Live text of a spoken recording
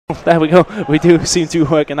There we go. We do seem to be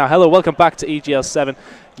working now. Hello, welcome back to EGL7.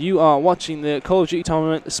 You are watching the Call of Duty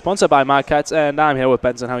tournament sponsored by Madcatz, and I'm here with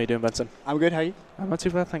Benson. How are you doing, Benson? I'm good. How are you? I'm not too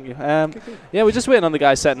bad, thank you. Yeah, we're just waiting on the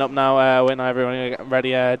guys setting up now, waiting on everyone to get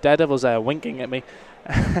ready. Daredevil's winking at me.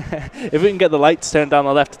 If we can get the lights turned down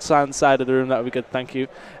the left-hand side of the room, that would be good, thank you.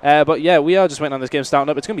 But yeah, we are just waiting on this game starting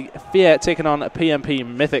up. It's going to be Fear taking on pMp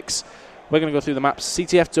Mythix. We're going to go through the maps.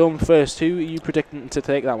 CTF Dome first. Who are you predicting to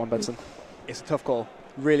take that one, Benson? It's a tough call.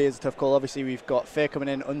 Really is a tough call. Obviously, we've got Fear coming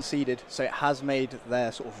in unseeded, so it has made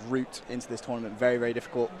their sort of route into this tournament very, very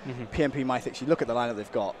difficult. pMp Mythix, you look at the lineup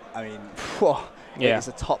they've got. I mean, yeah, it's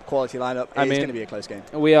a top quality lineup. It's going to be a close game.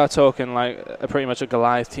 We are talking like pretty much a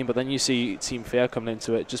Goliath team, but then you see Team Fear coming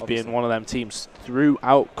into it, just being one of them teams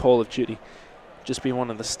throughout Call of Duty. Just being one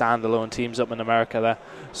of the standalone teams up in America there.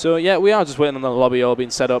 So yeah, we are just waiting on the lobby all being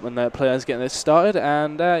set up and the players getting this started.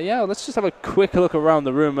 And yeah, let's just have a quick look around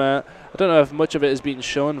the room. I don't know if much of it is being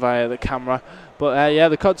shown via the camera, but yeah,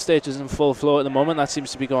 the COD stage is in full flow at the moment. That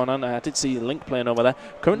seems to be going on. I did see Link playing over there.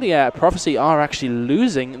 Currently, Prophecy are actually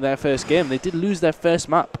losing their first game. They did lose their first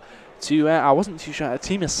map to, I wasn't too sure,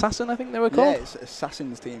 Team Assassin, I think they were called. Yeah, it's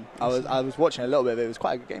Assassin's team. I was watching a little bit of it. It was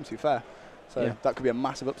quite a good game, to be fair. So yeah, that could be a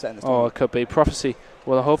massive upset in this tournament. It could be. Prophecy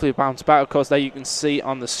will hopefully bounce back. Of course, there you can see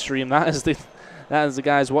on the stream, that is the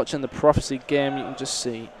guys watching the Prophecy game. You can just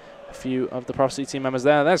see a few of the Prophecy team members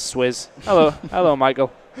there. There's Swizz. Hello. Hello,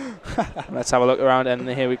 Michael. Let's have a look around, and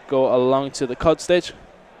here we go along to the COD stage.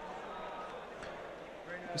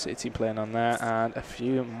 You see a team playing on there, and a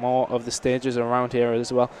few more of the stages around here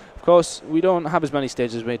as well. Of course, we don't have as many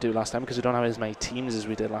stages as we did last time because we don't have as many teams as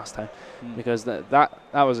we did last time. Because that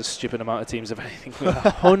was a stupid amount of teams. If anything,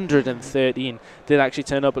 113 did actually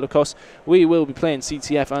turn up. But of course, we will be playing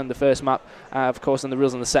CTF on the first map. Of course, and the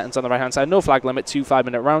rules and the settings on the right-hand side. No flag limit, 2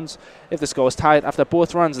 5-minute rounds. If the score is tied after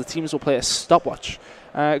both rounds, the teams will play a stopwatch.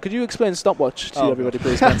 Could you explain stopwatch to everybody,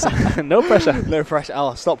 please, Benson? No pressure. No pressure.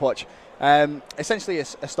 Oh, stopwatch. Essentially,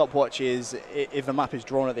 a stopwatch is if the map is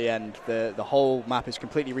drawn at the end, the whole map is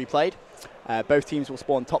completely replayed. Both teams will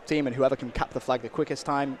spawn top team, and whoever can cap the flag the quickest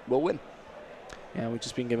time will win. Yeah, we've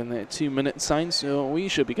just been given the 2-minute sign, so we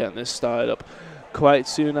should be getting this started up quite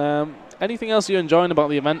soon. Anything else you're enjoying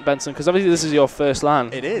about the event, Benson? Because obviously this is your first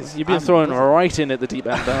LAN. It is. You've been thrown right in at the deep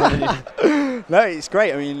end, haven't you? No, it's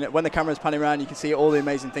great. I mean, when the camera's panning around, you can see all the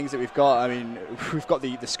amazing things that we've got. I mean, we've got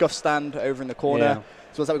the scuff stand over in the corner. Yeah.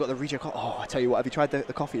 So we've got the Regio coffee. Oh, I tell you what, have you tried the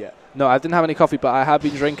coffee yet? No, I didn't have any coffee, but I have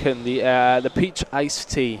been drinking the peach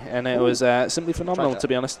iced tea, and it was simply phenomenal, to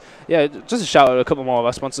be honest. Yeah, just a shout out to a couple more of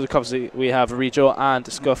our sponsors. Obviously, we have Regio and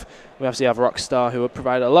Scuff. We obviously have Rockstar, who will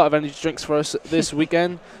provide a lot of energy drinks for us this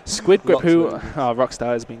weekend. Squid Grip, Rockstar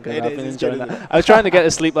has been good. I've been enjoying that. I was trying to get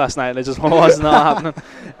to sleep last night, and it just was not happening.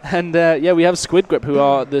 And yeah, we have Squid Grip, who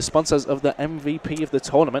are the sponsors of the MVP of the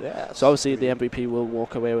tournament. Yeah, so obviously, the MVP will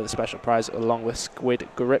walk away with a special prize along with Squid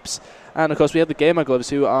Grips. And of course, we have the Gamer Gloves,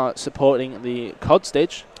 who are supporting the COD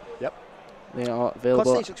stage. Yep. They are available.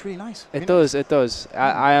 COD stage looks really nice. It does, it does.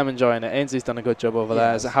 I am enjoying it. Ainsley's done a good job over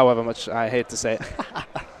there, however much I hate to say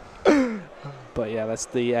it. But yeah, that's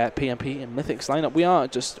the pMp and Mythix lineup. We are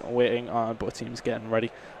just waiting on both teams getting ready.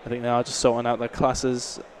 I think they are just sorting out their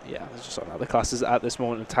classes. Yeah, they're just sorting out the classes at this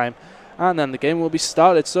moment in time. And then the game will be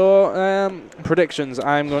started. So, predictions.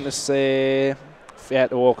 I'm going to say Fear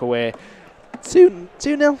to walk away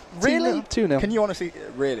 2-0. Really? 2-0. Can you honestly,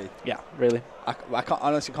 really? Yeah, really. I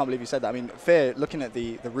honestly can't believe you said that. I mean, Fear, looking at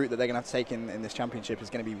the route that they're going to have to take in this championship is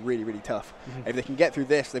going to be really, really tough. If they can get through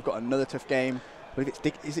this, they've got another tough game.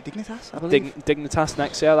 Is it Dignitas? I believe? Dignitas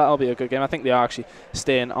next, yeah, that'll be a good game. I think they are actually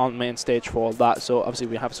staying on main stage for that. So obviously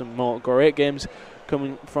we have some more great games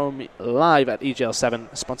coming from live at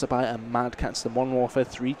EGL7, sponsored by Madcatz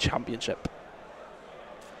MW3 Championship.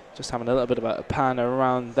 Just having a little bit of a pan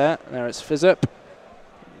around there. There it's Fizzup,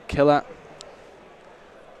 Killer,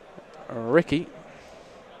 Ricky,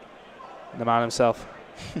 and the man himself,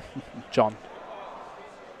 John.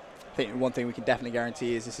 I think one thing we can definitely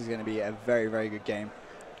guarantee is this is going to be a very, very good game.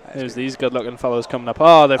 There's these good-looking fellows coming up.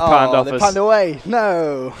 Oh, they've panned off us. They've panned away.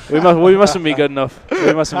 No. we mustn't be good enough.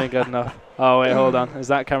 We mustn't be good enough. Oh, wait, hold on. Is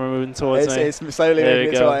that camera moving towards me? It's slowly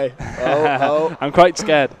moving its way. Oh. I'm quite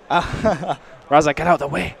scared. Raza, get out of the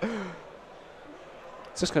way.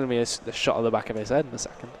 It's just going to be the shot of the back of his head in a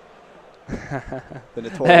second.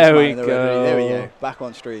 There we go. There we go. Back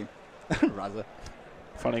on stream. Raza.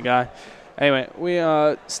 Funny guy. Anyway, we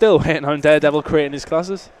are still waiting on Daredevil creating his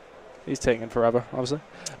classes. He's taking forever, obviously.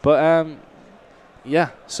 But, yeah,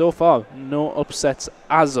 so far, no upsets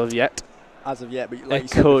as of yet. as of yet, but like it you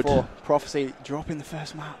said could. before, Prophecy dropping the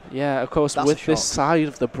first map. Yeah, of course, That's with this side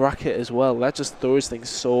of the bracket as well, that just throws things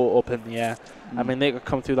so up in the air. I mean, they could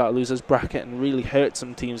come through that losers bracket and really hurt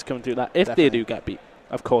some teams coming through that if Definitely. they do get beat.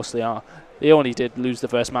 Of course they are. They only did lose the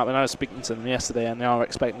first map, and I was speaking to them yesterday, and they are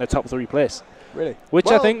expecting the top 3 place. Really? Which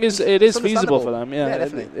well, I think is feasible for them. Yeah,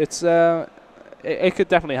 definitely. It's it could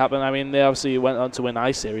definitely happen. I mean, they obviously went on to win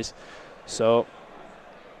I-Series, so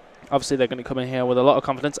obviously they're going to come in here with a lot of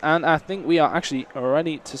confidence, and I think we are actually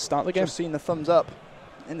ready to start the game. Just seen the thumbs up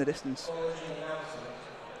in the distance.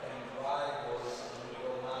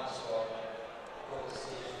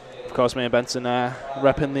 Of course, me and Benson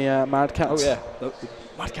repping the Madcatz. Oh yeah, the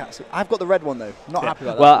Madcatz. I've got the red one though. Not happy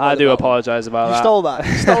about that. Well, I do apologise about you that. Stole that.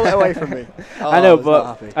 You stole it away from me. Oh, I know,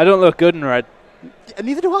 but I don't look good in red.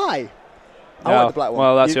 Neither do I. I No. want the black one.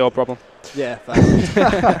 Well, that's your problem. Yeah,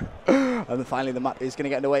 fair. And then finally the map is going to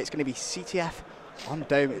get underway. It's going to be CTF on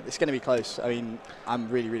Dome. It's going to be close. I mean, I'm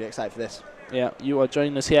really, really excited for this. Yeah, you are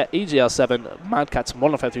joining us here. EGL7 Madcatz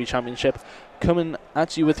MW3 Championship coming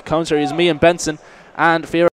at you with commentary is me and Benson and Fear.